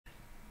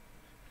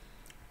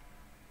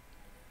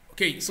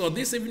Okay, so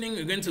this evening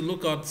we're going to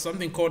look at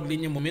something called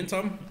linear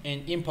momentum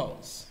and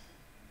impulse.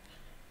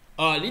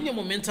 Linear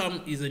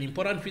momentum is an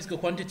important physical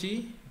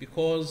quantity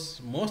because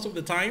most of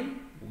the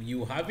time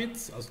you have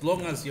it as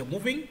long as you're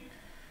moving.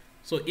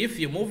 So if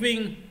you're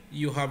moving,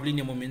 you have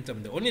linear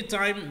momentum.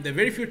 The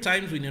very few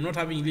times when you're not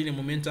having linear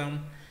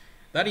momentum,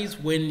 that is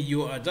when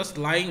you are just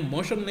lying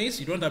motionless,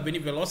 you don't have any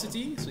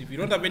velocity. So if you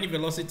don't have any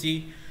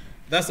velocity,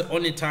 that's the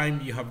only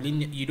time you have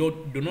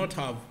do not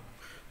have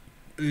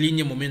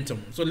linear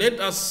momentum. So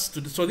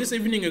so this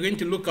evening we're going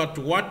to look at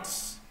what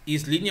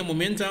is linear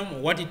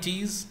momentum, what it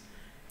is,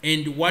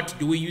 and what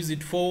do we use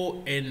it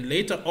for. And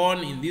later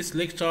on in this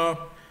lecture,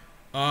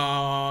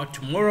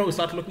 tomorrow we'll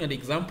start looking at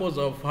examples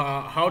of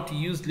how to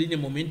use linear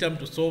momentum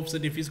to solve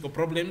certain physical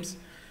problems.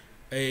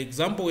 An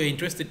example we're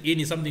interested in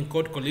is something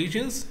called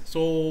collisions.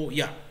 So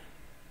yeah.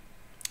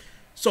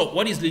 So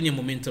what is linear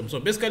momentum? So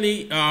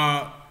basically,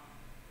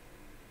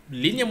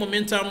 linear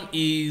momentum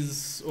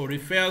is or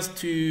refers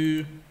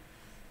to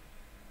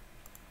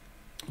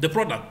the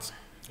product.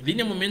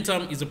 Linear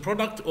momentum is a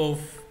product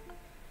of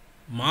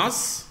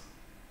mass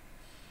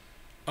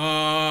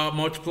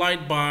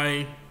multiplied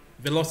by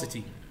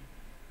velocity.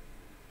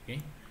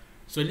 Okay,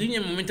 so linear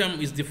momentum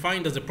is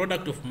defined as a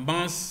product of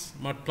mass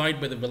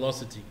multiplied by the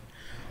velocity.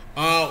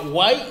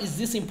 Why is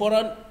this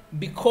important?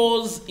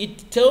 Because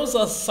it tells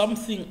us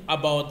something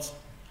about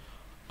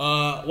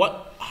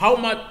what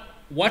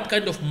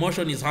kind of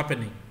motion is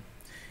happening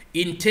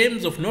in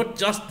terms of not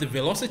just the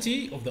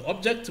velocity of the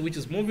object which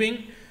is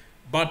moving,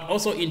 but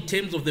also in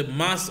terms of the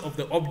mass of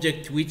the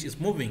object which is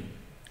moving.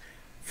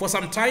 For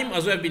some time,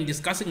 as we have been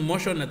discussing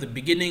motion at the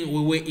beginning, we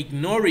were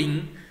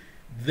ignoring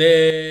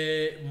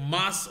the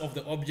mass of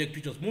the object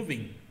which was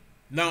moving.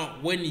 Now,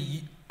 when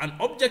an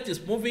object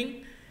is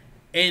moving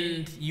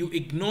and you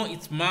ignore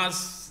its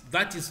mass,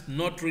 that is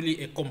not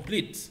really a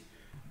complete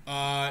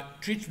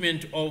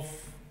treatment of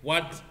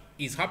what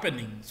is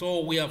happening.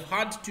 So we have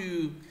had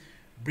to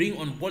bring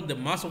on board the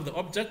mass of the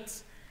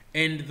object,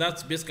 and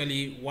that's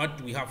basically what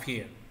we have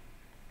here.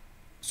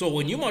 So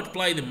when you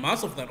multiply the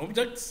mass of that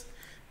object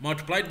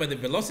multiplied by the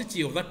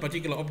velocity of that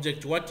particular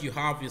object, what you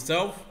have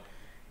yourself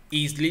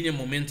is linear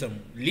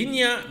momentum.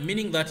 Linear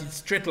meaning that it's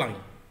straight line.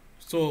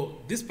 So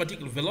this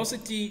particular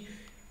velocity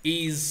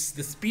is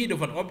the speed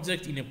of an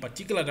object in a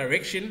particular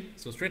direction,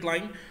 so straight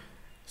line.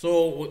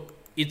 So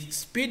its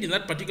speed in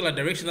that particular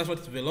direction, that's what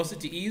its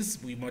velocity is.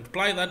 We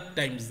multiply that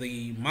times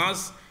the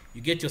mass, you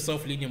get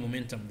yourself linear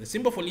momentum. The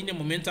symbol for linear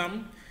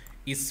momentum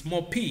is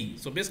small p.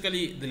 So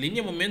basically the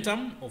linear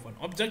momentum of an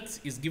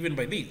object is given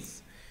by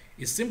this.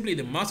 It's simply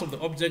the mass of the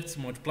object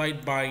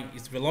multiplied by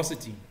its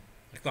velocity,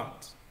 like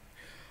that.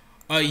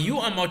 You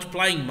are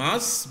multiplying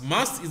mass.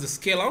 Mass is a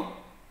scalar.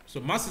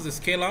 So mass is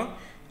a scalar.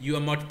 You are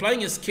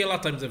multiplying a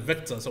scalar times a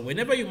vector. So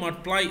whenever you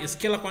multiply a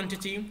scalar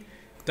quantity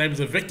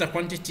times a vector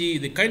quantity,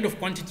 the kind of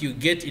quantity you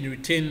get in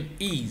return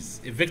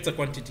is a vector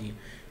quantity.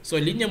 So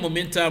linear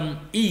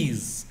momentum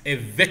is a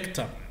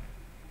vector.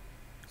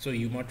 So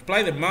you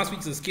multiply the mass, which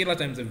is a scalar,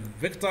 times a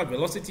vector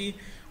velocity,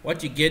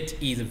 what you get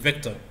is a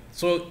vector.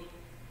 So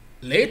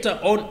later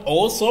on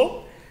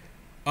also,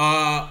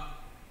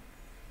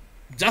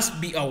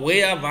 just be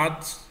aware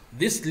that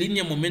this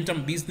linear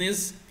momentum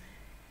business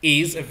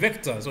is a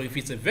vector. So if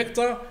it's a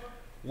vector,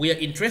 we are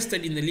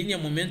interested in the linear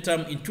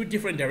momentum in two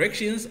different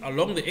directions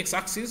along the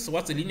x-axis.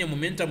 What's the linear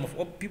momentum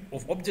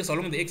of objects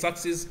along the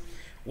x-axis?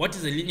 What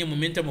is the linear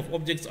momentum of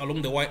objects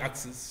along the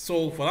y-axis?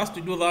 So for us to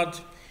do that,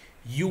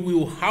 you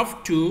will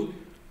have to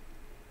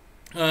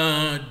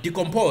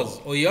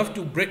decompose, or you have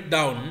to break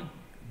down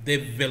the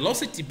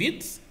velocity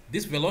bit,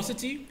 this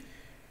velocity.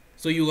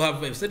 So you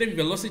have a certain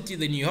velocity,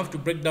 then you have to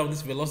break down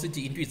this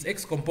velocity into its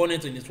x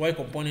component and its y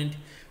component.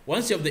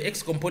 Once you have the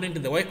x component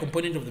and the y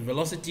component of the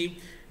velocity,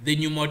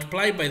 then you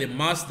multiply by the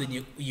mass,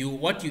 then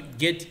what you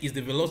get is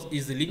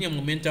the linear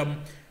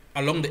momentum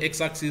along the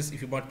x-axis.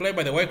 If you multiply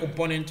by the y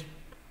component,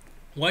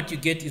 what you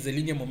get is the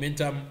linear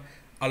momentum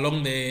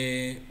along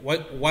the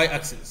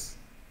y-axis.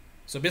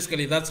 So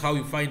basically that's how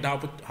you find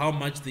out how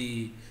much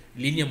the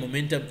linear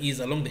momentum is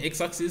along the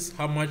x-axis,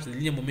 how much the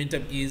linear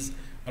momentum is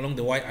along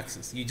the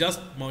y-axis. You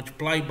just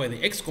multiply by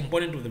the x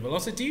component of the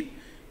velocity,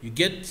 you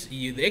get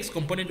the x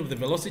component of the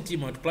velocity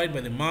multiplied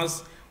by the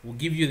mass will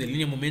give you the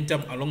linear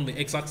momentum along the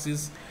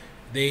x-axis.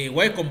 The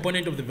y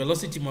component of the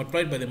velocity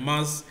multiplied by the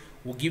mass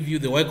will give you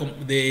the y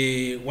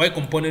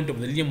component of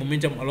the linear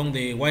momentum along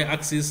the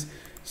y-axis.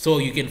 So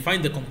you can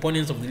find the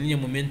components of the linear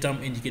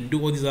momentum, and you can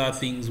do all these other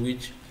things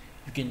which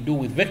you can do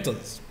with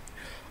vectors.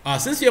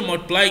 Since you're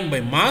multiplying by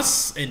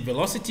mass and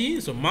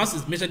velocity, so mass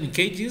is measured in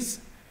kgs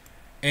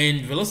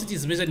and velocity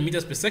is measured in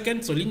meters per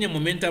second, so linear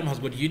momentum has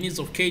got units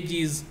of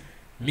kgs,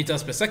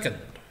 meters per second.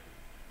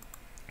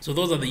 So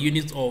those are the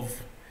units of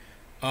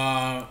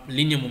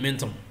linear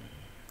momentum.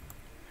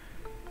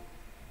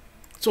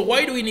 So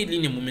why do we need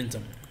linear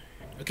momentum?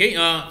 Okay,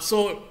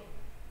 so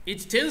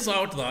it turns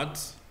out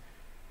that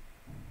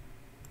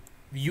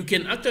you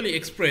can actually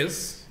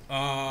express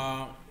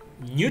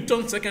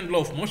Newton's second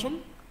law of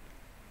motion,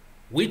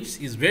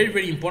 which is very,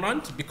 very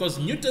important because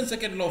Newton's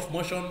second law of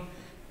motion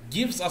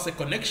gives us a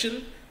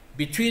connection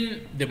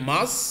between the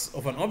mass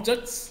of an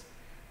object,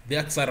 the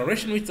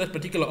acceleration which that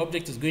particular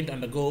object is going to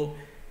undergo,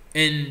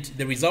 and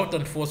the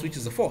resultant force, which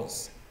is the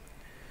force.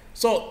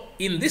 So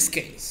in this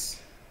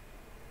case,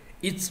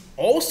 it's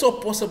also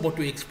possible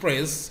to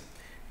express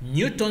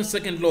Newton's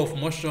second law of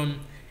motion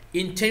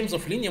in terms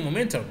of linear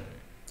momentum.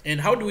 And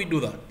how do we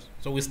do that?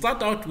 So we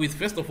start out with,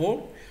 first of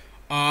all,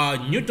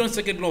 Newton's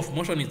second law of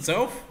motion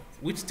itself,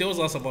 which tells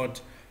us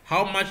about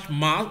how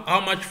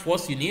much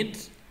force you need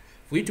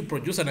for you to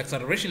produce an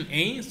acceleration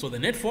A. So the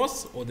net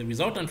force, or the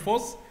resultant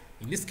force,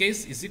 in this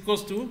case, is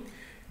equals to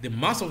the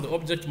mass of the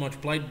object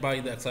multiplied by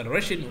the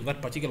acceleration of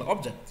that particular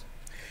object.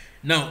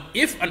 Now,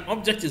 if an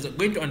object is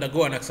going to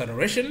undergo an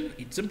acceleration,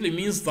 it simply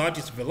means that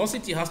its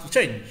velocity has to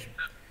change.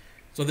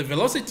 So the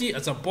velocity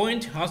at some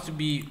point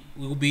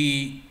will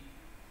be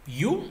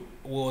u,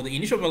 or the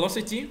initial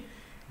velocity.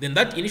 Then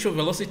that initial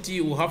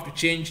velocity will have to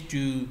change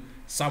to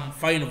some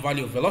final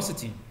value of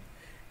velocity.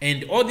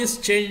 And all this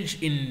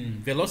change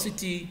in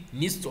velocity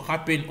needs to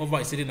happen over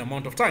a certain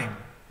amount of time.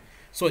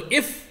 So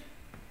if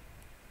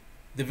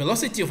the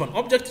velocity of an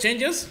object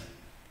changes,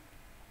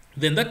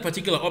 then that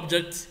particular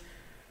object,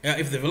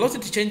 if the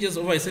velocity changes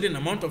over a certain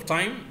amount of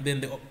time,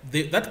 then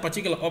that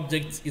particular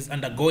object is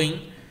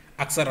undergoing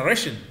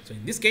acceleration. So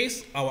in this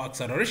case, our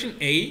acceleration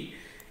A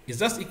is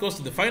just equals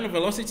to the final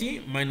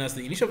velocity minus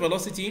the initial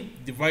velocity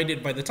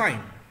divided by the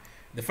time.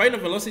 The final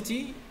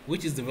velocity,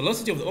 which is the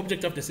velocity of the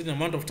object after a certain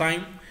amount of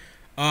time,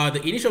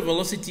 the initial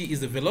velocity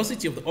is the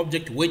velocity of the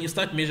object when you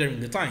start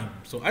measuring the time.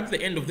 So at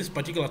the end of this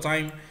particular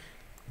time,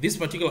 this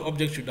particular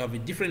object should have a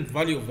different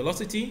value of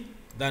velocity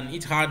than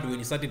it had when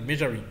you started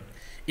measuring.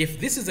 If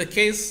this is the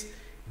case,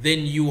 then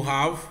you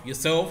have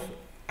yourself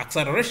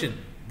acceleration.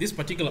 This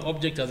particular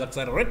object has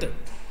accelerated.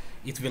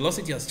 Its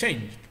velocity has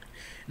changed.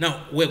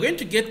 Now, we're going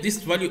to get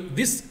this value,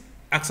 this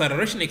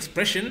acceleration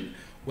expression,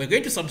 we're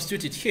going to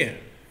substitute it here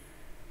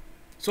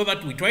so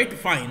that we try to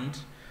find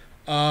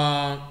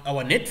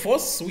our net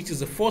force, which is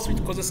the force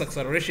which causes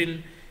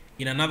acceleration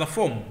in another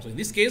form. So in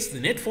this case, the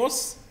net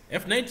force,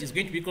 F net, is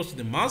going to be equal to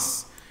the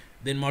mass,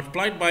 then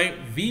multiplied by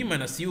V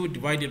minus U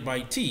divided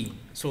by T.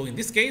 So in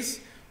this case,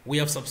 we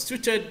have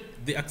substituted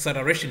the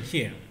acceleration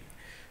here.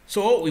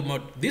 So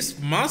this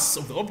mass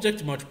of the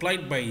object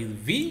multiplied by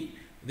V,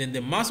 then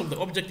the mass of the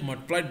object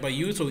multiplied by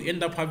U. So we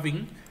end up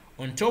having,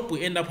 on top,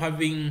 we end up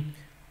having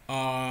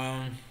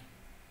mass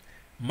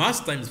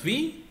times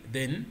V,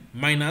 then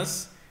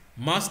minus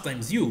mass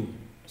times U.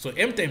 So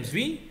M times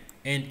V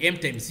and M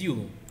times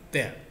U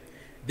there.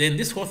 Then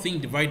this whole thing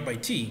divided by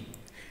T.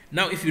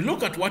 Now, if you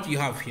look at what you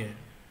have here,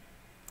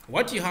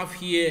 what you have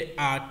here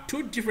are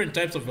two different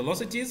types of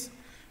velocities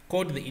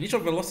called the initial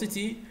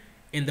velocity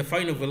and the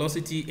final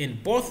velocity,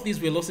 and both these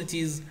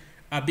velocities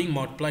are being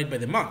multiplied by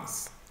the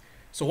mass.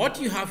 So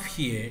what you have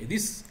here,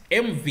 this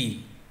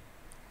mv,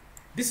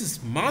 this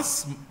is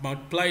mass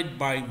multiplied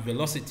by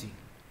velocity,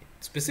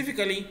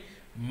 specifically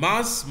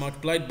mass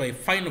multiplied by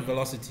final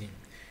velocity.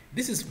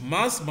 This is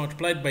mass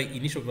multiplied by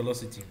initial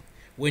velocity.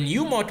 When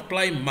you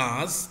multiply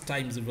mass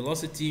times the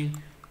velocity,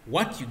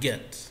 what you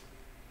get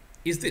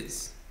is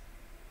this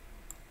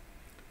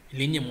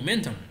linear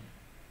momentum.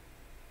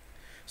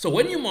 So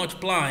when you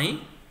multiply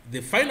the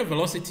final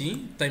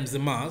velocity times the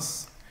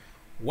mass,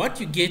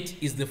 what you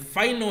get is the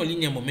final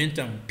linear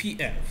momentum,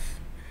 PF.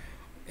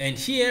 And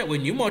here,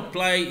 when you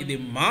multiply the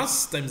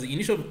mass times the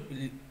initial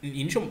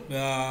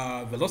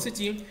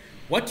velocity,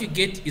 what you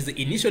get is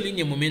the initial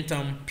linear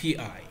momentum,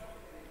 PI.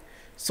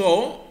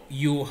 So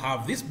you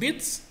have these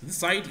bits. This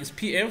side is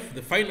PF,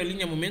 the final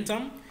linear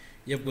momentum.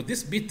 You've got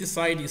this bit, this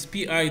side is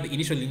PI, the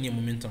initial linear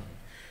momentum.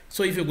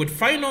 So if you've got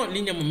final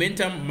linear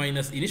momentum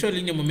minus initial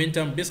linear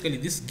momentum, basically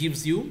this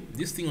gives you,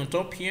 this thing on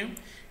top here,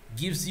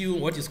 gives you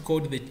what is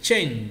called the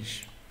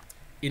change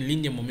in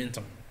linear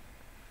momentum.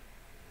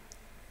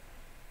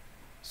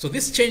 So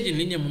this change in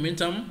linear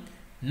momentum,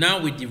 now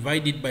we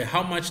divide it by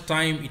how much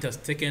time it has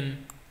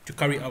taken to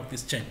carry out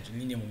this change in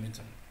linear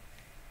momentum.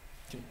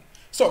 Okay.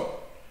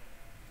 So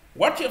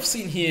what you have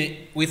seen here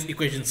with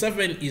equation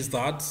 7 is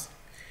that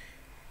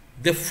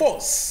the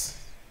force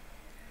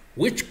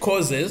which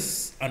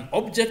causes an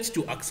object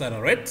to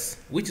accelerate,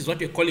 which is what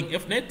we're calling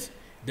F net,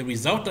 the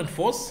resultant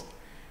force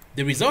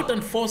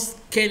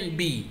can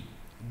be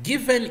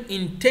given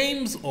in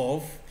terms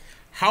of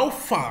how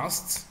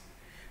fast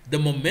the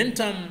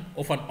momentum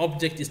of an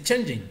object is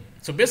changing.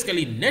 So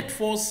basically, net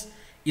force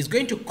is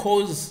going to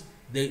cause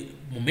the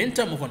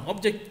momentum of an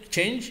object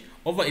change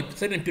over a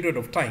certain period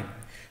of time.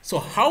 So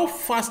how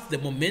fast the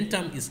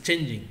momentum is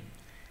changing,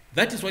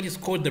 that is what is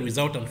called the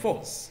resultant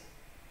force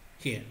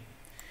here.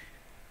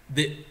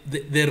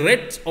 The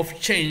rate of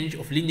change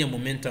of linear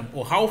momentum,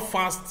 or how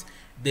fast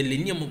the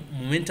linear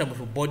momentum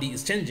of a body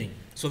is changing.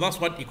 So that's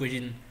what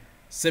equation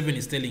 7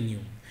 is telling you.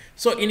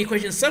 So in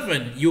equation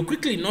 7, you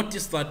quickly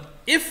notice that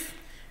if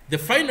the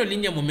final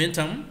linear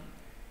momentum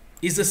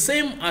is the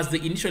same as the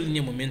initial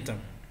linear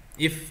momentum,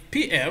 if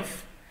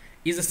PF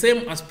is the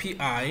same as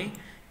PI,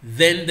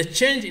 then the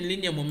change in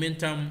linear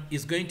momentum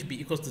is going to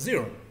be equals to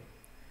 0.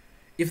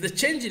 If the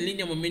change in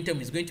linear momentum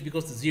is going to be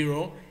equals to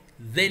 0,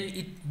 then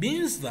it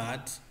means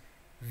that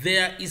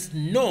there is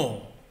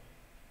no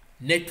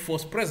net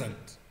force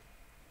present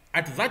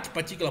at that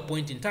particular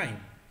point in time.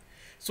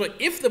 So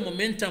if the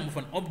momentum of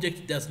an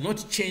object does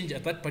not change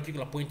at that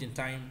particular point in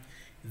time,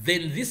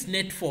 then this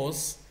net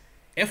force,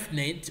 F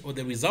net, or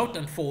the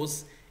resultant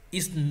force,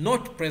 is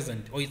not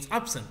present, or it's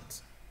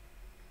absent.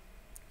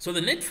 So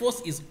the net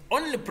force is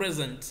only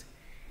present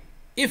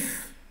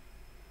if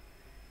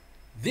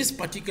this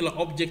particular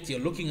object you're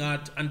looking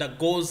at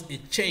undergoes a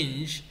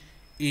change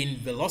in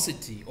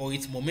velocity, or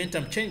its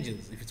momentum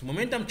changes. If its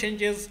momentum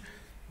changes,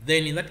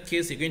 then in that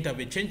case you're going to have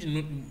a change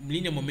in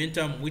linear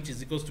momentum which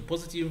is equals to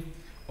positive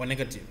or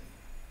negative.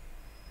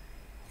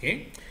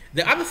 Okay.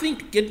 The other thing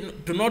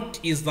to note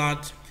is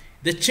that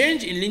the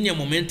change in linear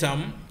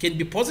momentum can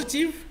be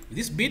positive.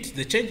 This bit,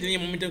 the change in linear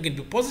momentum can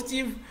be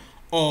positive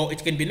or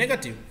it can be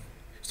negative.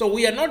 So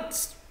we are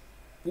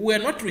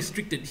not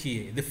restricted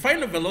here. The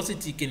final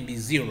velocity can be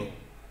 0.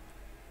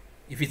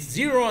 If it's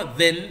 0,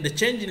 then the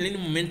change in linear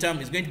momentum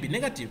is going to be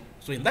negative.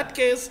 So in that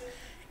case,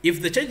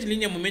 if the change in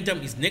linear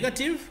momentum is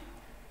negative,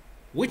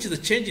 which is a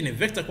change in a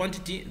vector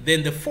quantity,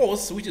 then the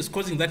force which is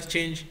causing that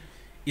change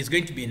is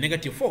going to be a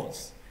negative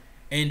force.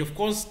 And of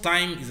course,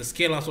 time is a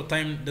scalar, so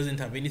time doesn't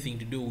have anything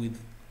to do with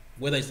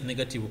whether it's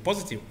negative or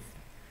positive.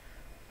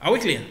 Are we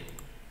clear?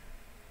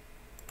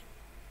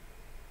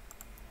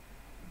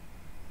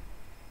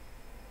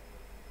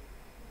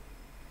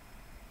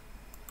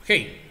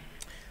 Okay.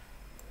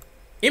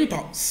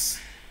 Impulse.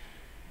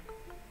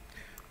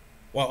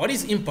 Well, what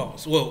is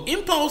impulse? Well,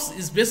 impulse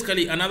is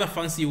basically another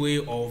fancy way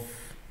of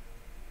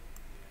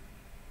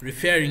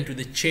referring to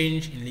the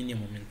change in linear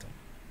momentum.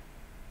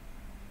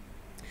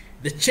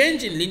 The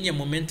change in linear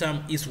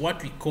momentum is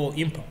what we call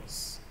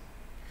impulse.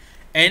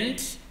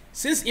 And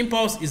since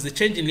impulse is the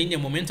change in linear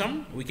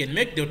momentum, we can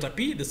make delta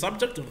P the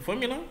subject of the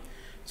formula.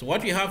 So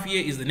what we have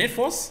here is the net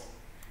force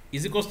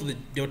is equals to the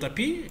delta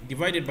P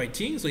divided by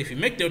T. So if you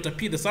make delta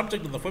P the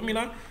subject of the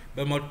formula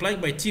by multiplying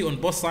by T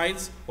on both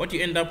sides, what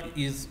you end up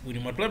is, when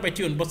you multiply by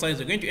T on both sides,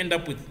 you're going to end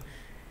up with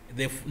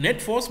the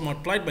net force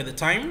multiplied by the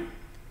time.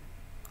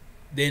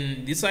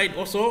 Then this side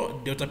also,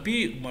 delta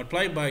P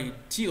multiplied by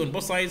T on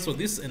both sides, so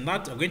this and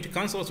that are going to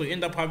cancel, so you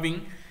end up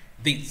having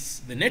this.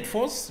 The net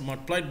force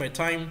multiplied by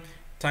time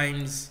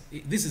times,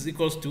 this is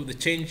equals to the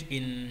change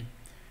in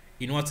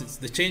what? It's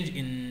the change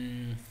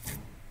in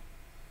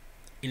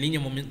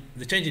linear momentum,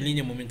 the change in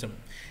linear momentum.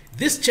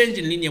 This change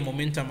in linear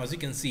momentum, as you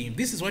can see,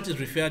 this is what is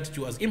referred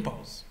to as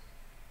impulse.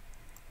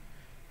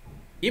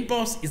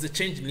 Impulse is a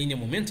change in linear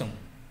momentum.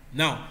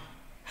 Now,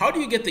 how do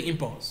you get the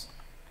impulse?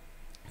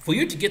 For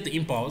you to get the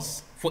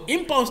impulse, for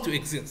impulse to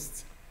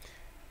exist,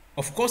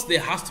 of course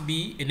there has to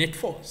be a net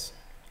force.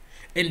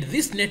 And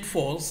this net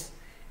force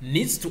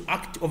needs to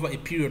act over a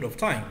period of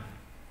time.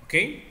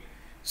 Okay?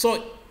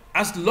 So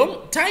as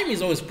long, time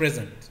is always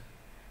present.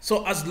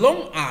 So as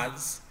long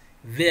as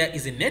there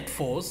is a net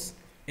force,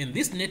 and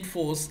this net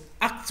force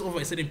acts over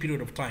a certain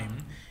period of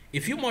time,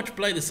 if you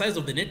multiply the size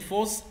of the net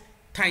force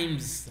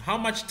times how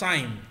much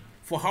time,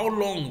 for how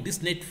long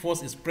this net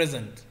force is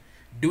present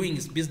doing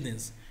its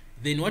business,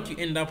 then what you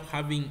end up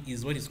having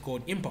is what is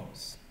called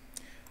impulse.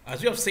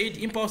 As we have said,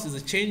 impulse is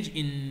a change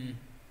in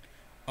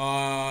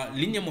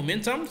linear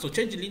momentum. So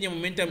change in linear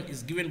momentum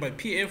is given by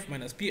PF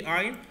minus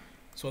PI.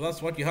 So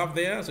that's what you have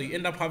there. So you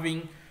end up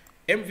having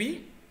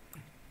MV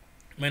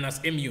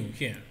minus MU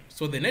here.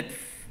 So the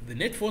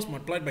net force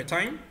multiplied by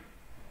time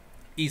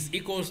is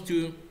equals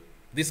to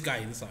this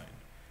guy this side,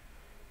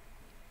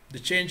 the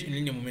change in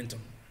linear momentum.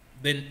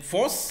 Then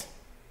force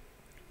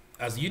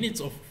as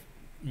units of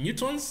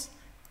newtons,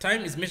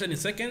 time is measured in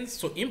seconds.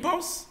 So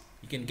impulse,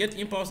 you can get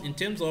impulse in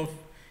terms of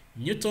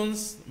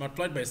newtons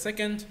multiplied by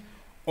second,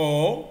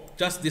 or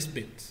just this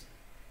bit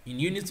in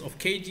units of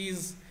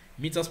kgs,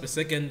 meters per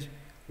second,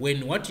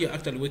 when what you're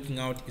actually working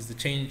out is the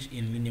change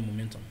in linear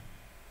momentum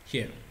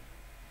here.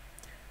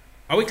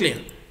 Are we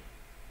clear?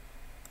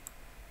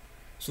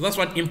 So that's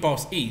what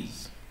impulse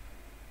is.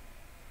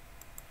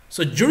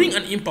 So during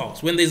an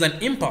impulse, when there's an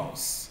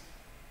impulse,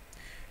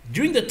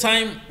 during the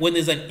time when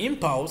there's an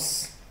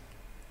impulse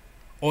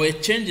or a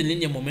change in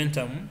linear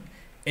momentum,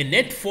 a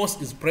net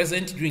force is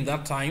present during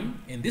that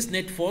time, and this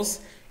net force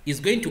is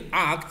going to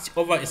act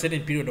over a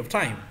certain period of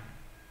time.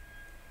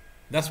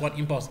 That's what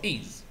impulse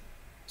is.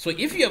 So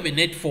if you have a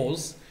net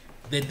force,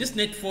 then this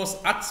net force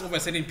acts over a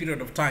certain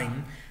period of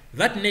time.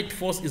 That net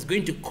force is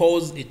going to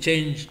cause a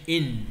change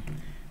in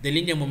the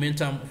linear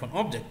momentum of an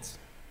object.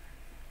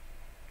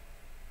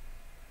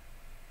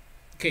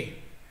 Okay.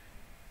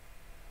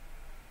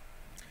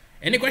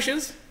 Any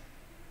questions?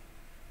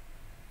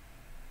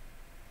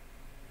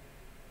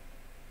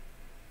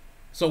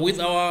 So with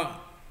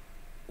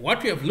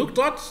what we have looked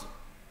at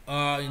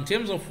in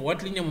terms of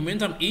what linear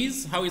momentum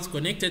is, how it's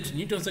connected to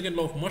Newton's second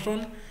law of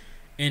motion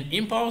and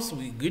impulse,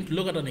 we're going to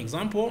look at an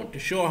example to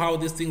show how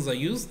these things are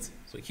used.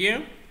 So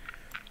here,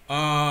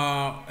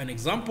 an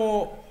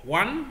example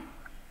 1,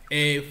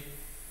 a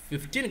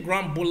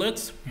 15-gram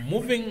bullet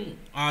moving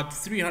at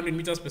 300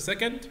 meters per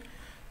second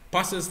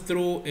passes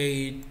through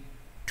a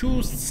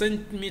 2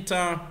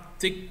 centimeter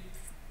thick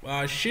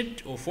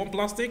sheet of foam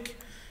plastic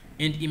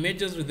and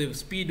emerges with a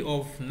speed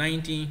of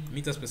 90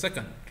 meters per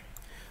second.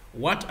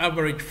 What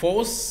average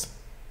force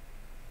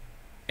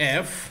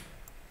F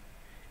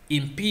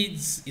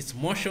impedes its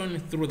motion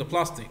through the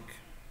plastic?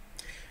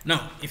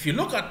 Now, if you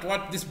look at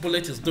what this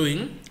bullet is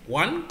doing,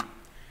 one,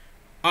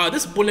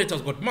 this bullet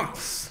has got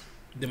mass.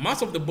 The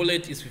mass of the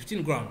bullet is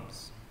 15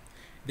 grams.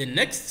 The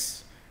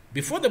next,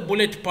 before the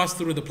bullet passed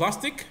through the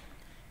plastic,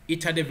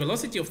 it had a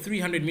velocity of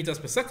 300 meters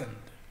per second.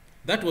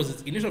 That was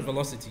its initial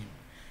velocity.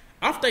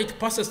 After it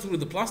passes through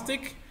the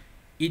plastic,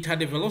 it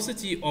had a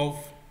velocity of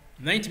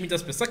 90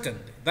 meters per second.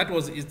 That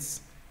was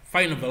its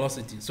final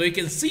velocity. So you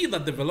can see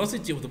that the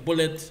velocity of the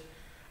bullet,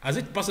 as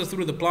it passes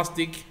through the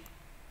plastic,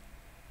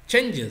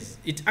 changes.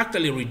 It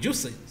actually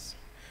reduces.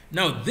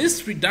 Now,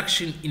 this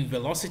reduction in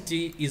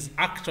velocity is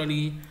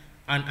actually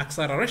an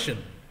acceleration.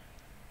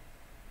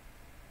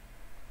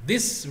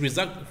 This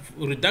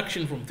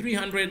reduction from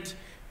 300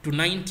 to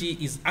 90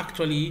 is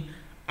actually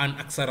an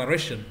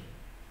acceleration.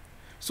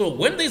 So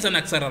when there's an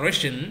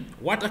acceleration,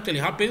 what actually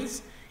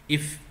happens,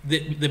 if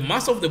the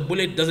mass of the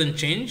bullet doesn't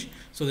change,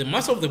 so the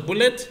mass of the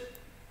bullet,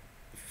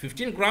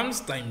 15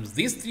 grams times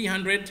this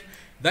 300,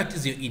 that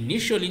is your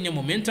initial linear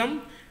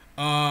momentum.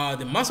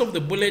 The mass of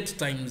the bullet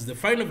times the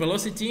final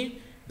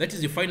velocity, that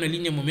is your final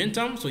linear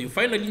momentum. So your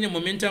final linear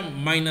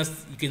momentum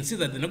minus, you can see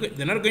that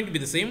they're not going to be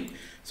the same.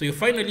 So your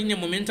final linear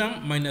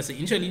momentum minus the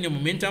initial linear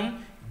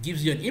momentum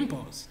gives you an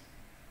impulse.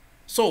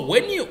 So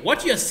what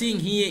you are seeing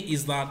here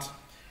is that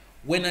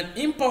when an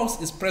impulse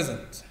is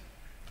present,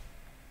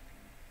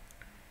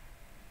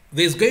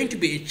 there's going to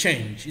be a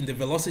change in the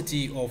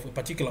velocity of a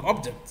particular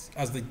object.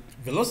 As the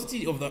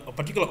velocity of a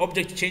particular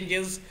object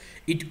changes,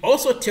 it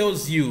also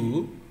tells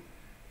you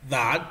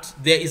that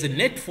there is a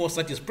net force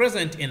that is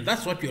present, and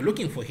that's what we're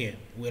looking for here.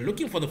 We're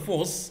looking for the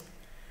force,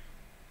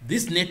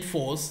 this net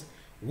force,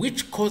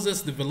 which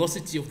causes the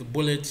velocity of the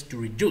bullet to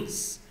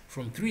reduce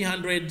from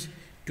 300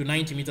 to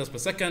 90 meters per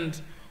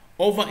second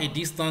over a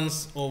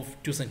distance of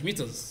 2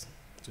 centimeters.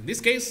 So in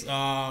this case,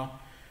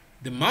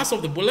 the mass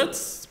of the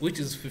bullets, which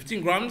is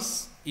 15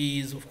 grams,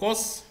 is of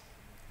course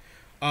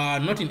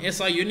not in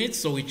SI units,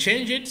 so we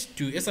change it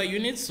to SI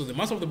units. So the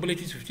mass of the bullet,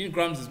 which is 15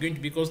 grams, is going to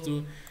be equal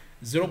to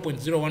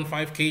 0.015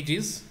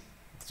 kgs.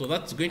 So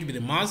that's going to be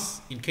the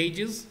mass in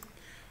kgs.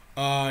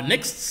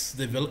 Next,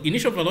 the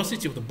initial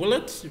velocity of the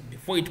bullet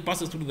before it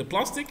passes through the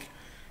plastic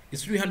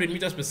is 300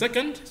 meters per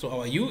second. So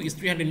our U is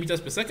 300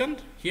 meters per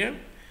second here.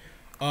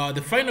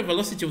 The final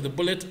velocity of the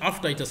bullet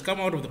after it has come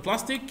out of the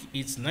plastic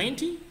is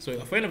 90. So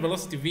our final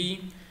velocity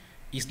V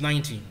is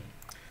 90.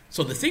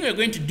 So the thing we're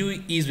going to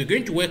do is we're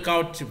going to work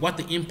out what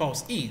the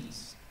impulse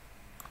is.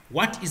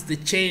 What is the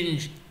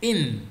change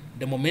in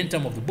the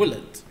momentum of the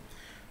bullet?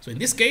 So in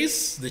this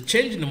case, the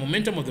change in the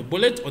momentum of the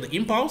bullet, or the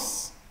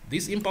impulse,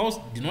 this impulse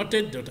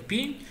denoted delta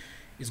P,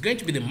 is going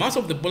to be the mass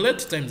of the bullet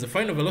times the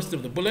final velocity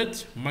of the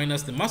bullet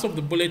minus the mass of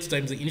the bullet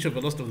times the initial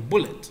velocity of the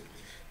bullet.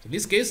 So in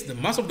this case, the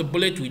mass of the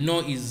bullet we know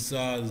is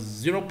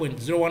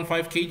 0.015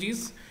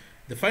 kgs.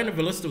 The final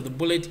velocity of the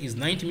bullet is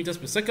 90 meters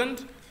per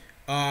second.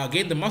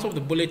 Again, the mass of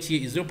the bullet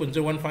here is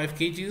 0.015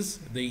 kgs.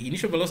 The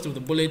initial velocity of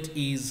the bullet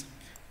is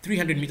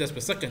 300 meters per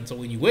second. So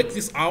when you work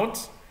this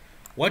out,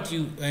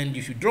 and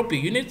you should drop your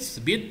units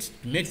a bit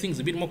to make things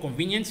a bit more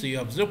convenient. So you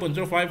have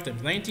 0.05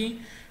 times 90,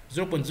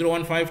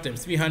 0.015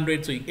 times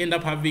 300. So you end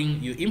up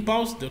having your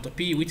impulse delta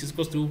P, which is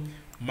equal to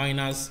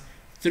minus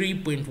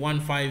 3.15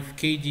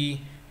 kg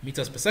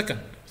meters per second.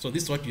 So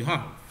this is what you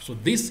have. So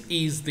this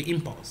is the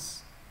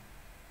impulse.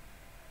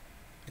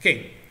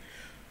 Okay.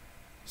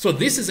 So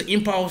this is the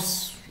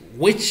impulse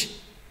which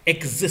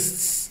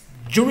exists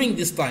during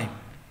this time.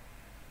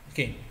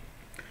 Okay.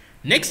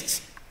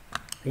 Next,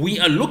 we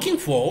are looking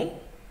for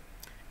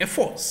a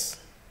force,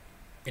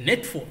 a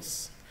net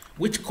force,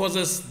 which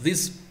causes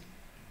this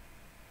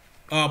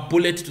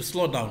bullet to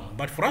slow down.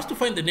 But for us to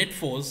find the net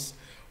force,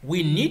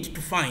 we need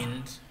to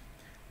find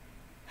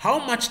how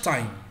much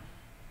time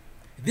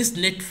this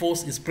net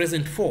force is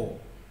present for.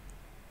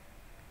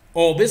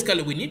 Or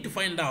basically, we need to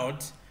find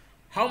out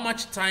how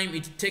much time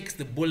it takes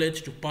the bullet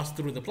to pass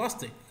through the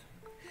plastic.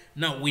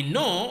 Now, we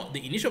know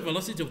the initial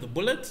velocity of the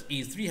bullet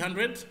is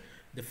 300.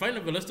 The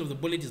final velocity of the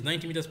bullet is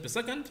 90 meters per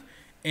second,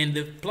 and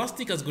the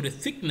plastic has got a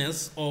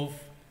thickness of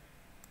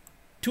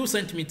 2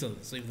 centimeters.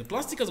 So if the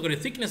plastic has got a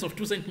thickness of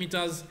 2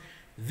 centimeters,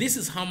 this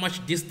is how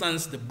much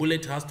distance the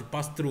bullet has to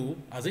pass through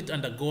as it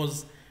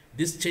undergoes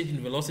this change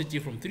in velocity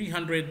from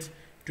 300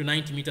 to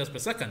 90 meters per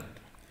second.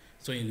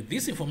 So in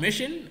this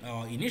information,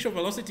 our initial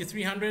velocity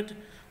 300,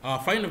 our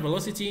final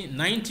velocity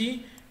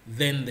 90,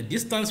 then the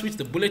distance which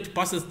the bullet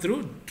passes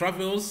through,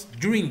 travels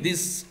during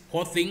this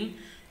whole thing,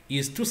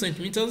 is 2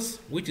 centimeters,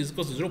 which is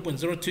equal to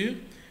 0.02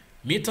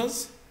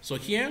 meters. So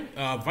here,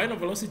 our final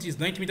velocity is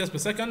 90 meters per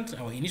second,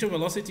 our initial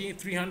velocity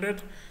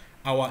 300,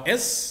 our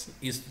S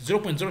is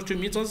 0.02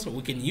 meters. So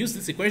we can use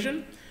this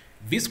equation,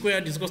 V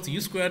squared is equal to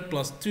U squared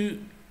plus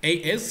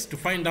 2AS, to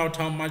find out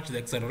how much the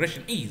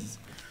acceleration is.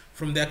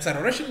 From the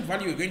acceleration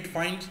value we're going to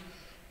find,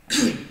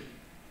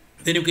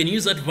 then you can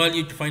use that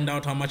value to find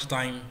out how much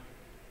time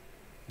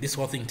this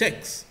whole thing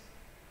takes.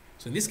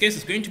 So in this case,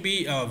 it's going to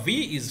be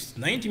V is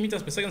 90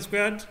 meters per second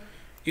squared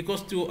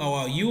equals to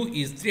our U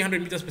is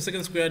 300 meters per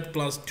second squared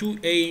plus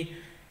 2A,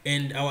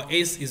 and our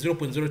S is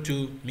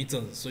 0.02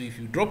 meters. So if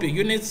you drop your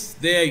units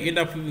there, you end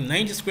up with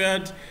 90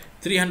 squared,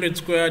 300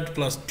 squared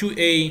plus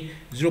 2A,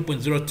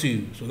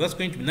 0.02. So that's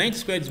going to be 90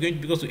 squared is going to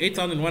be equal to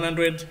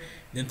 8,100.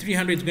 Then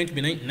 300 is going to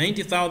be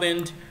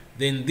 90,000.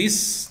 Then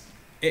this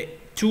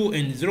 2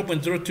 and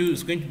 0.02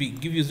 is going to be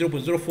give you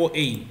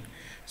 0.04A.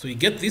 So you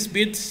get this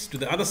bit to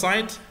the other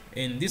side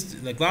and this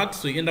like that.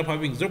 So you end up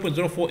having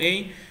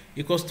 0.04A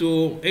equals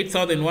to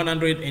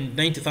 8,100 and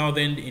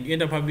 90,000, and you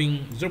end up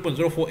having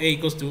 0.04A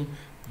equals to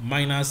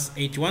minus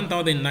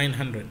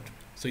 81,900.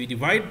 So you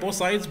divide both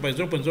sides by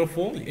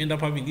 0.04, you end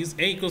up having this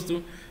A equals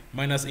to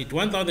minus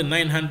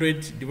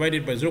 81,900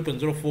 divided by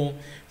 0.04.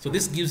 So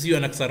this gives you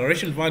an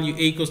acceleration value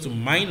A equals to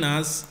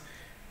minus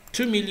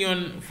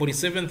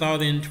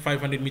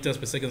 2,047,500 meters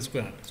per second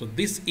squared. So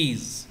this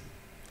is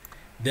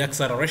the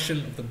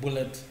acceleration of the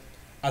bullet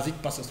as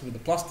it passes through the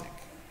plastic.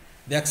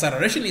 The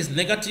acceleration is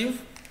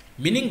negative,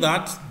 meaning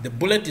that the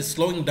bullet is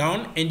slowing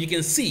down, and you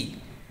can see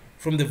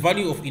from the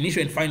value of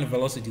initial and final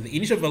velocity.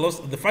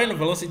 The final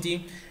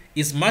velocity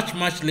is much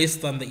less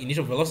than the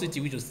initial velocity,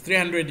 which was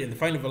 300, and the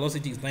final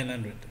velocity is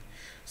 900.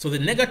 So the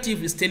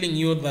negative is telling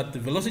you that the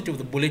velocity of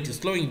the bullet is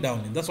slowing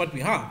down, and that's what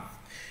we have.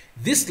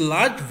 This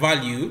large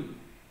value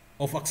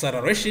of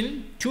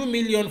acceleration,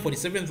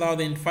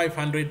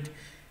 2,047,500,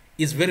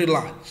 is very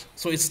large.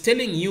 So it's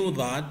telling you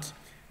that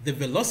the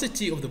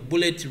velocity of the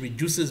bullet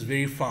reduces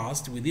very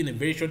fast within a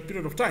very short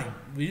period of time.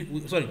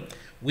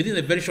 Within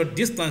a very short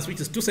distance,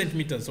 which is 2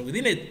 centimeters. So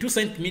within a 2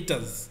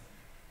 centimeter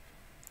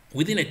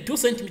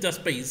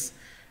space,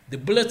 the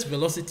bullet's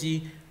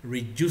velocity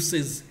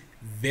reduces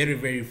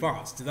very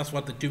fast. That's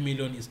what the 2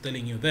 million is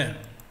telling you there.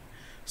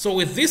 So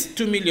with this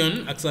 2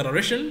 million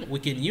acceleration,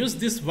 we can use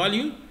this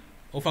value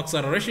of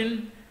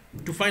acceleration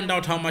to find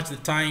out how much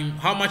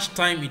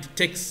time it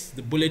takes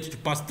the bullet to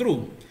pass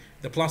through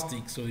the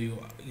plastic. So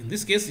in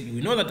this case,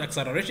 we know that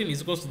acceleration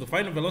is equal to the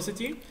final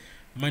velocity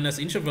minus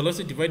initial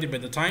velocity divided by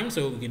the time.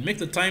 So we can make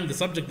the time the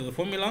subject of the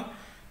formula.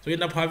 So we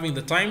end up having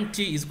the time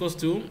t is equal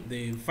to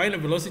the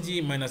final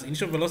velocity minus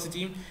initial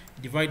velocity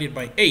divided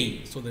by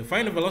A. So the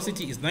final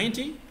velocity is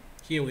 90.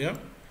 Here we are.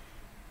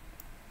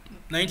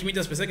 90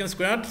 meters per second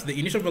squared. The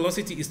initial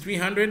velocity is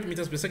 300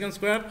 meters per second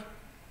squared.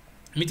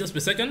 Meters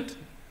per second.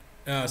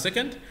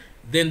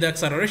 Then the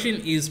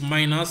acceleration is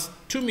minus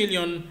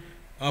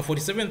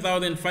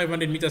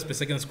 2,047,500 meters per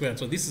second squared.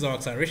 So this is our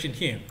acceleration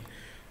here.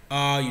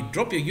 You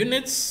drop your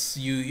units,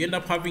 you end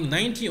up having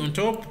 90 on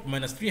top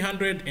minus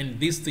 300 and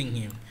this thing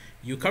here.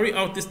 You carry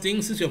out this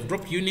thing. Since you have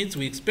dropped units,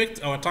 we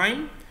expect our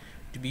time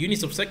to be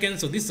units of seconds.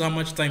 So this is how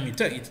much time it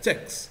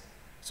takes.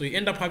 So you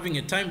end up having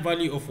a time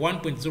value of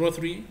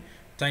 1.03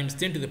 times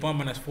 10 to the power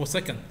minus 4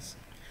 seconds.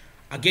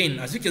 Again,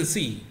 as you can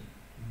see,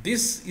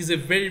 this is a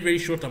very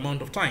short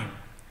amount of time.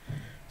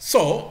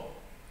 So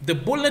the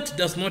bullet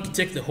does not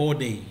take the whole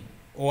day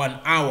or an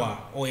hour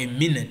or a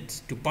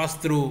minute to pass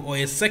through, or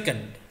a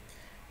second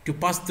to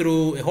pass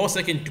through, a whole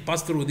second to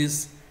pass through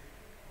this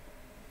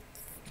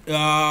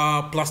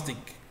plastic.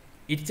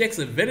 It takes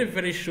a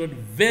very short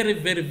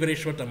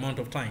amount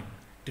of time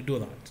to do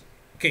that.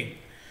 Okay,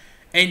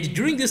 and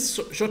during this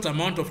short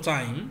amount of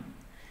time,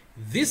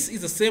 this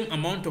is the same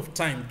amount of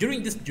time.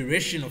 During this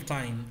duration of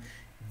time,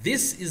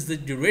 this is the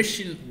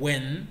duration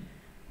when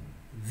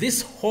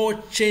this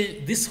whole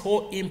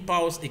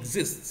impulse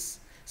exists.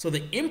 So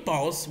the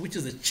impulse, which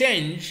is a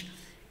change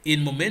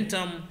in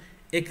momentum,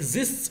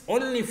 exists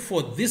only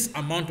for this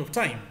amount of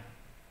time,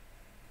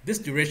 this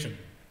duration.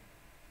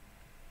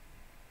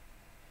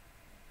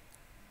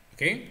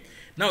 Okay,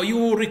 now you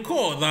will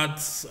recall that,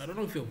 I don't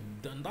know if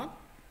you've done that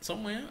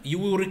somewhere, you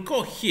will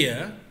recall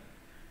here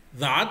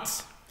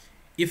that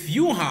if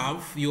you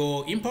have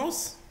your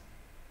impulse,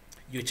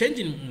 your change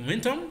in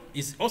momentum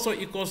is also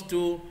equals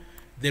to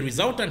the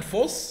resultant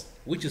force,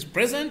 which is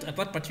present at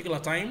that particular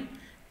time,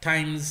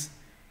 times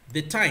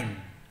the time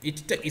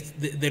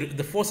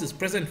the force is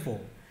present for.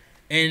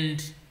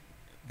 And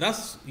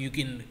thus you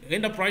can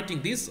end up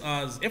writing this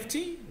as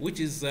Ft, which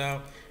is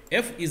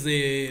F is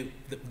the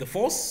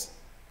force,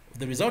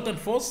 the resultant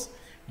force,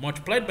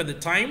 multiplied by the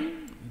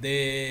time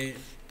the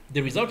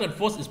resultant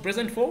force is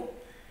present for,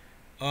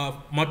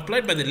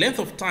 multiplied by the length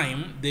of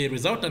time the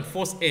resultant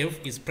force F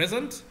is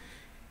present,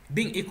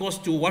 being equals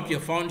to what we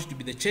have found to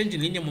be the change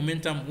in linear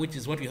momentum, which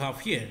is what we have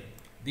here,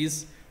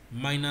 this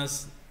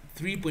minus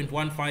 3.15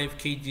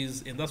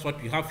 kgs, and that's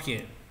what we have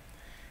here.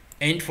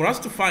 And for us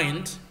to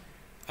find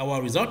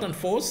our resultant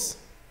force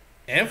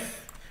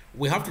F,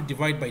 we have to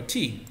divide by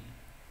t,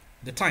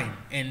 the time.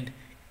 And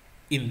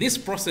in this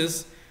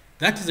process,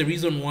 that is the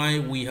reason why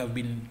we have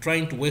been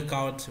trying to work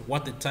out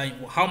what the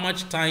time, how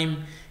much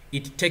time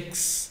it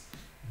takes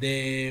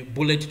the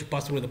bullet to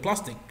pass through the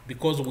plastic,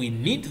 because we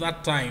need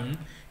that time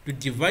to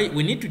divide.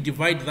 We need to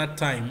divide that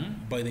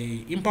time by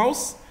the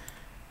impulse.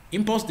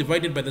 Impulse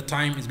divided by the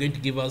time is going to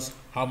give us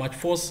how much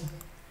force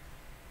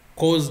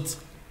caused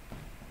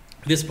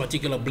this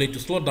particular blade to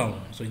slow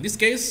down. So in this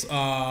case,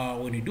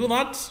 when you do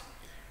that,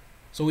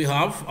 So we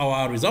have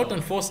our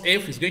resultant force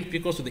F is going to be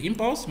equal to the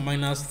impulse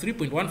minus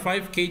 3.15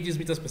 kgs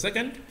meters per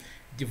second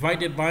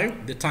divided by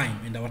the time.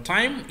 And our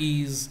time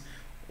is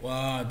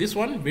this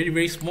one, very,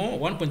 very small,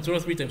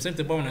 1.03 times 10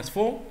 to the power minus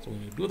 4. So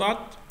when you do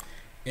that,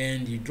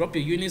 and you drop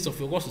your units of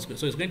your Gauss,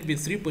 so it's going to be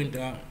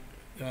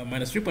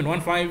minus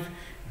 3.15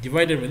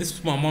 divided by this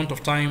small amount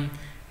of time.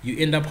 You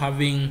end up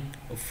having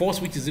a force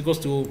which is equals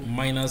to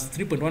minus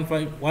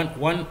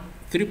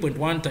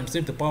 3.1 times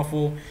 10 to the power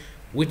 4,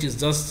 which is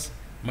just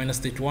minus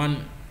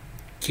 31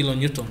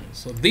 kilonewtons.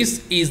 So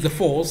this is the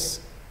force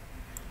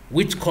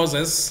which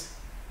causes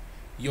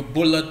your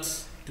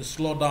bullet to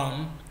slow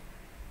down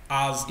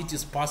as it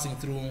is passing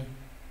through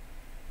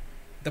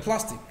the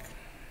plastic.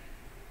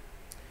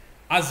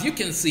 As you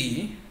can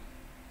see,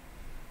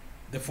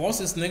 the force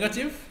is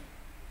negative,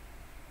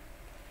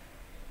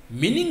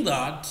 meaning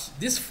that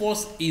this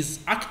force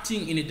is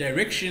acting in a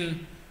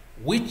direction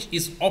which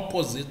is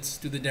opposite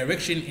to the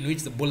direction in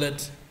which the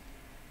bullet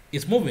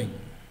is moving.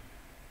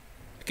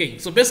 Okay,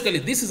 so basically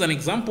this is an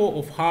example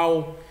of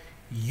how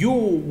you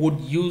would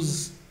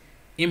use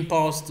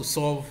impulse to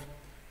solve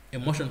a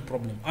motion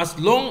problem. As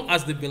long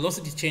as the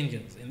velocity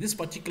changes and this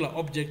particular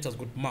object has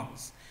got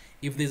mass,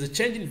 if there's a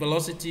change in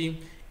velocity,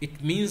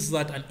 it means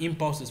that an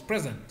impulse is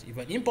present. If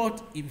an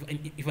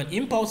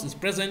impulse is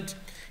present,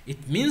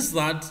 it means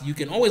that you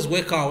can always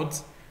work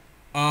out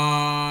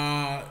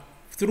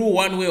through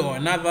one way or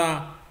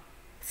another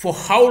for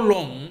how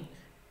long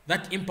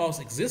that impulse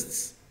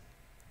exists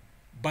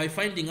by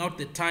finding out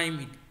the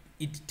time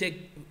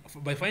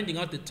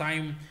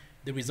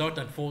the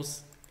resultant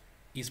force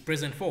is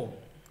present for.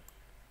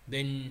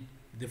 Then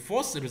the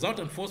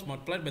resultant force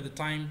multiplied by the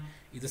time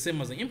is the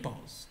same as the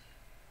impulse.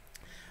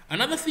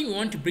 Another thing we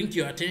want to bring to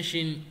your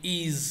attention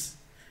is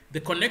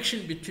the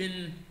connection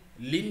between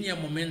linear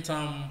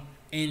momentum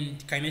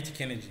and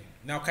kinetic energy.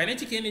 Now,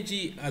 kinetic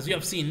energy, as we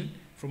have seen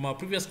from our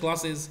previous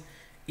classes,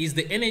 is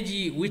the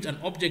energy which an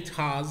object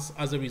has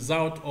as a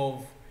result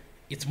of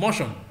its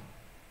motion.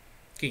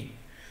 Okay,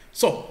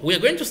 so we are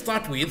going to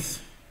start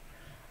with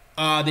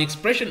the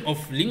expression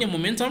of linear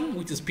momentum,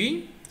 which is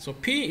P. So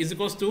P is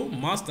equals to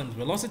mass times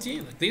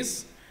velocity, like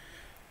this.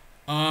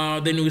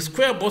 Then we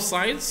square both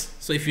sides.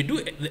 So if you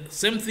do the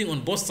same thing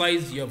on both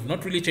sides, you have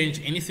not really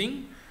changed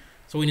anything.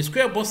 So when you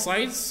square both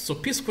sides, so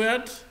P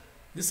squared,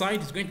 this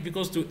side is going to be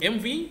equals to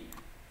mv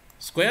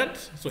squared.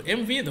 So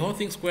mv, the whole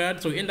thing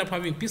squared. So you end up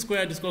having P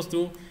squared is equals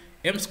to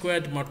m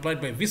squared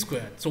multiplied by v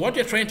squared. So what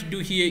we're trying to do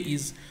here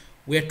is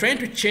we're trying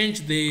to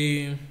change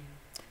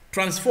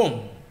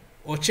transform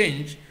or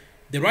change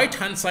the right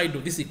hand side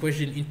of this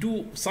equation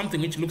into something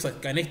which looks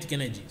like kinetic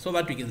energy, so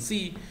that we can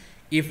see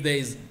if there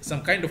is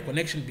some kind of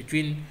connection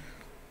between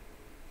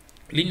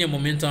linear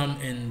momentum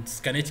and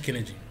kinetic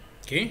energy.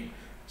 Okay,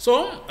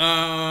 so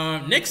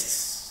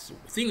next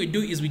thing we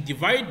do is we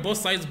divide both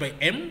sides by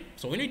m.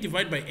 So when you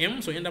divide by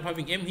m, so you end up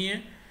having m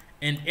here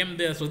and m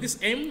there. So this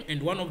m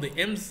and one of the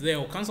m's there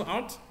will cancel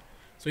out.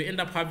 So you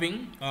end up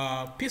having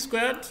P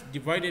squared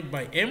divided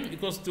by m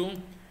equals to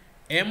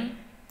m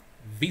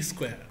v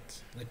squared,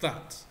 like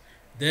that.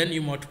 Then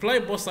you multiply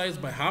both sides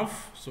by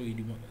half. So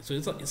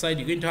inside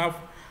you're going to have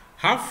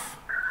half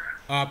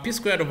P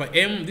squared over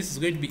m. This is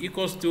going to be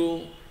equals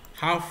to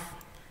half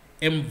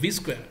mv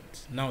squared.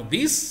 Now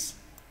this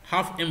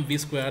half mv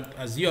squared,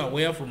 as you are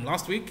aware from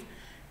last week,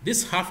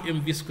 this half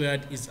mv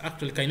squared is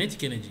actually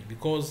kinetic energy,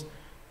 because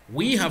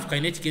we have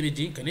kinetic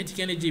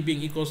energy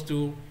being equals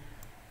to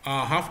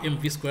half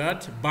mv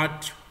squared.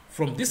 But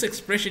from this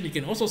expression, you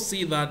can also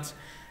see that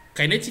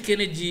kinetic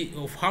energy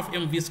of half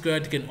mv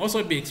squared can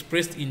also be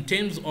expressed in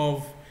terms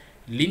of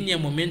linear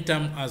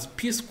momentum as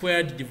P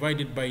squared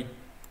divided by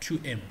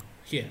 2m.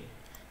 Here,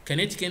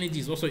 kinetic energy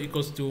is also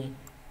equals to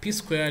P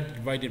squared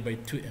divided by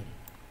 2m.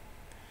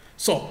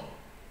 So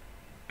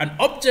an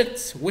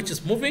object which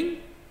is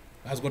moving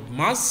has got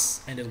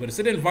mass and has got a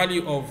certain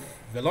value of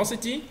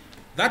velocity.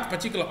 That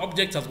particular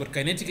object has got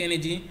kinetic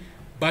energy,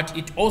 but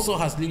it also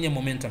has linear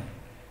momentum.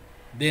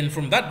 Then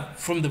from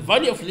the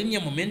value of linear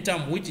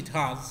momentum which it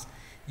has,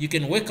 you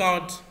can work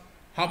out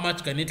how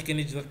much kinetic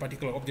energy that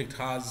particular object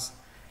has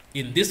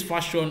in this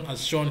fashion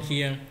as shown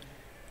here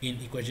in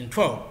equation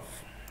 12.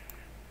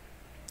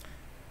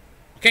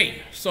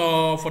 Okay,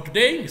 so for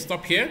today we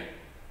stop here.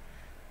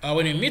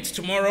 When we meet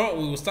tomorrow,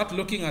 we will start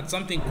looking at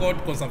something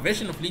called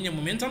conservation of linear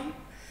momentum.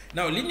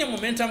 Now, linear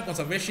momentum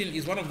conservation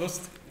is one of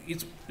those.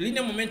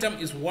 Linear momentum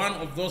is one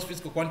of those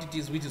physical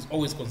quantities which is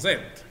always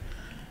conserved,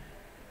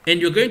 and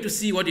you're going to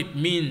see what it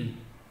means.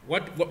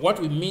 What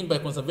we mean by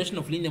conservation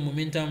of linear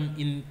momentum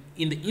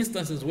in the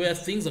instances where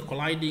things are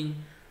colliding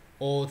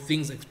or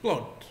things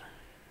explode.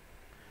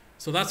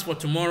 So that's for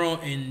tomorrow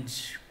and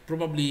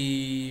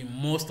probably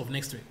most of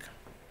next week.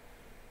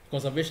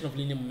 Conservation of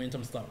linear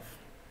momentum stuff.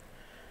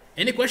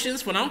 Any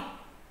questions for now?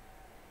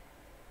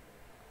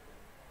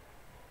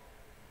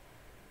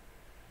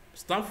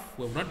 Stuff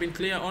we have not been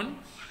clear on?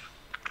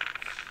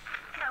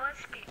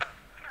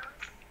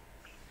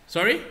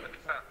 Sorry?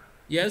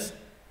 Yes?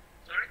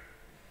 Sorry?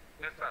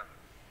 Yes, sir.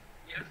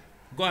 Yes.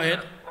 Go ahead.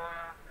 I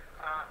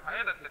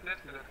heard that the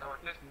test that our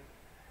test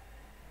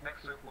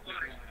Next week we'll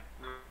begin.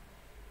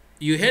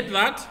 You heard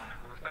that?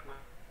 We'll start with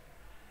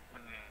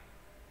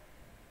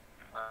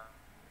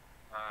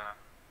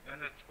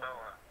NH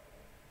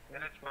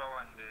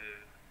power and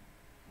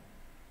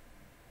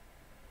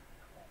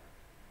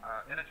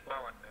NH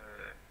power and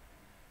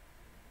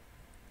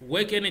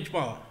Wake energy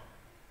power.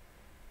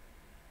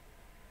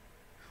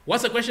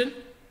 What's the question?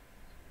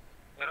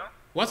 you know.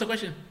 What's the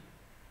question?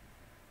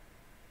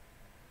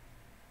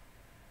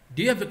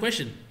 Do you have a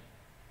question?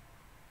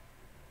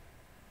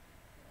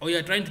 Or you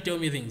are trying to tell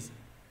me things?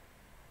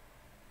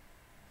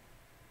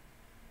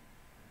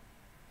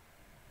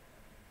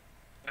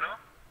 You know.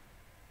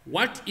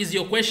 What is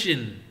your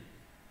question?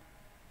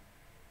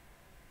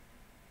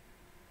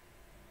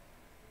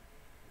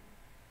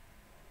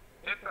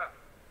 Yes, sir.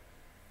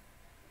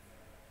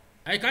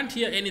 I can't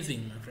hear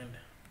anything, my friend.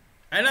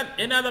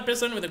 Any other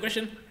person with a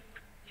question?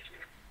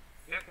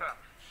 Yes, sir.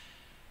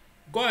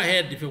 Go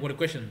ahead if you've got a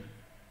question.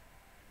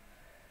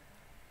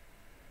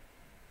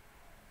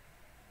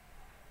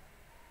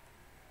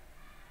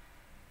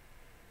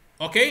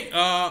 Okay,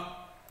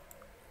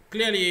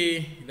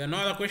 clearly there are no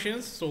other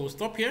questions, so we'll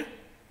stop here.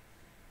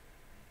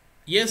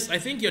 Yes, I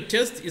think your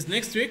test is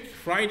next week,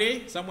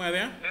 Friday, somewhere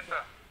there, Yes, sir.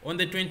 on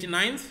the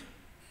 29th.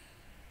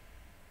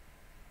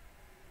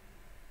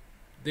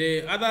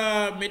 The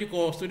other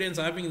medical students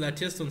are having their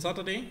test on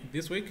Saturday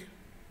this week.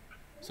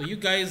 So you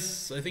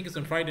guys, I think it's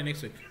on Friday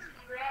next week.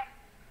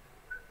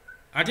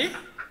 Ati? On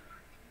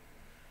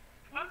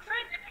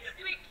Friday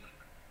next week.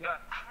 Yeah.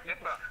 Yes,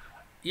 sir.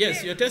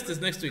 Yes, your test is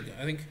next week,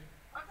 I think.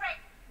 On Friday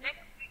next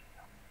week.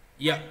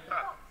 Yeah, Sir.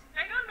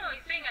 I don't know.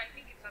 He's saying I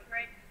think it's on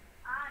Friday.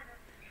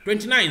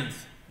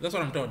 29th. That's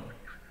what I'm told.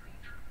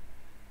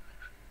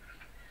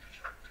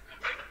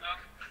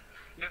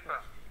 Yes, sir.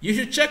 You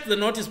should check the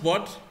notice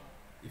board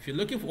if you're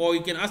looking for, or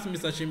you can ask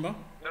Mr. Chimba.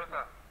 Yes,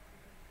 sir.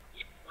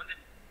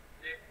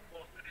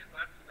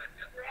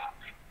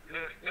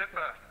 Yes,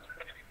 sir.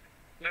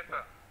 Yes,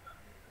 sir.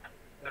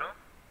 You know.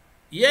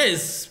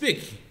 Yes,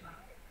 speak.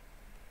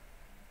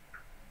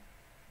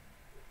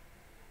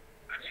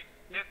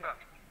 Yes, sir.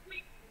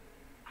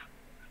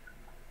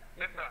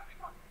 Yes, sir.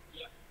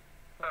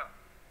 Sir.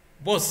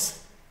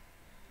 Boss,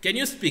 can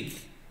you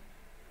speak?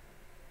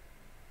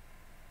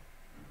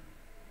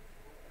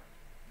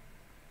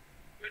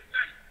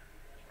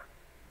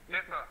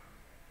 Yes, sir.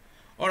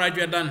 All right,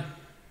 we are done.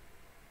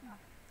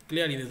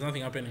 Clearly, there's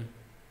nothing happening.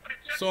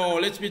 So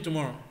let's meet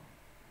tomorrow.